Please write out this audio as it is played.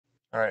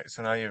Alright,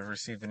 so now you've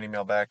received an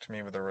email back to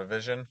me with a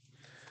revision.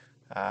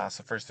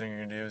 So first thing you're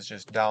going to do is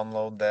just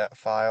download that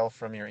file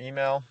from your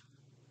email.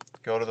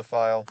 Go to the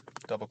file,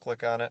 double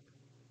click on it,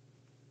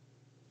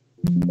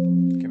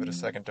 give it a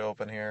second to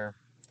open here,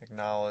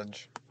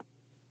 acknowledge,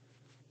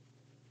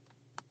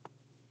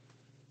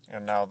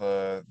 and now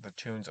the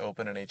tune's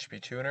open in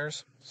HP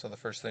Tuners. So the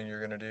first thing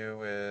you're going to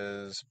do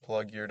is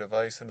plug your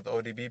device into the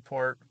ODB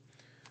port,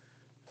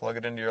 plug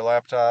it into your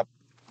laptop,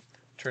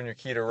 turn your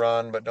key to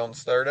run but don't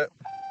start it.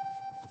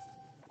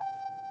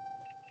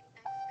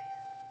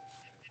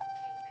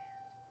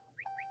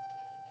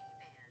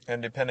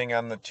 And depending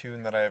on the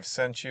tune that I have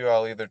sent you,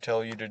 I'll either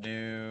tell you to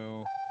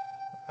do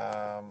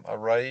a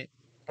write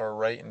or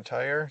write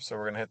entire. So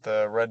we're going to hit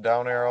the red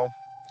down arrow.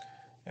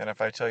 And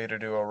if I tell you to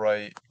do a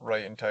write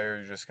entire,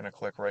 you're just going to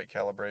click write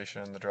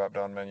calibration in the drop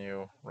down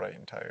menu, write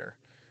entire.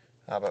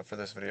 But for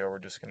this video, we're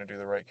just going to do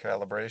the write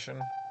calibration.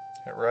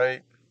 Hit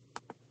write.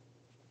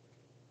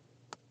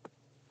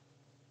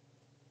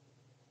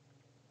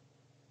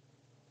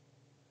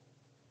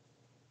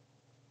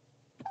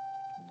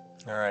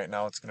 Alright,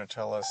 now it's going to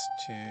tell us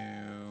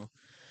to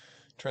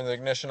turn the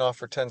ignition off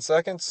for 10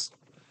 seconds.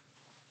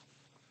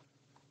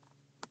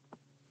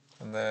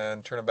 And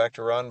then turn it back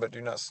to run, but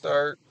do not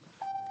start.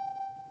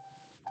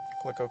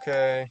 Click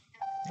OK.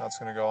 Now it's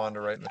going to go on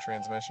to write in the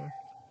transmission.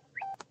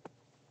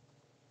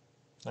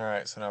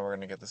 Alright, so now we're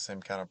going to get the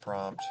same kind of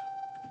prompt.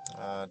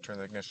 Turn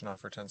the ignition off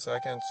for 10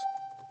 seconds.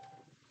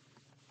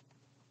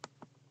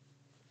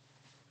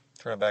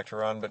 Turn it back to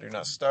run, but do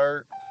not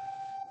start.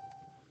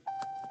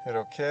 Hit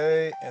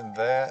OK, and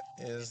that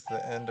is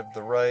the end of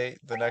the write.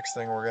 The next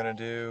thing we're going to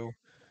do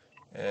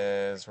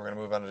is we're going to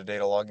move on to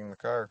data logging the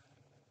car.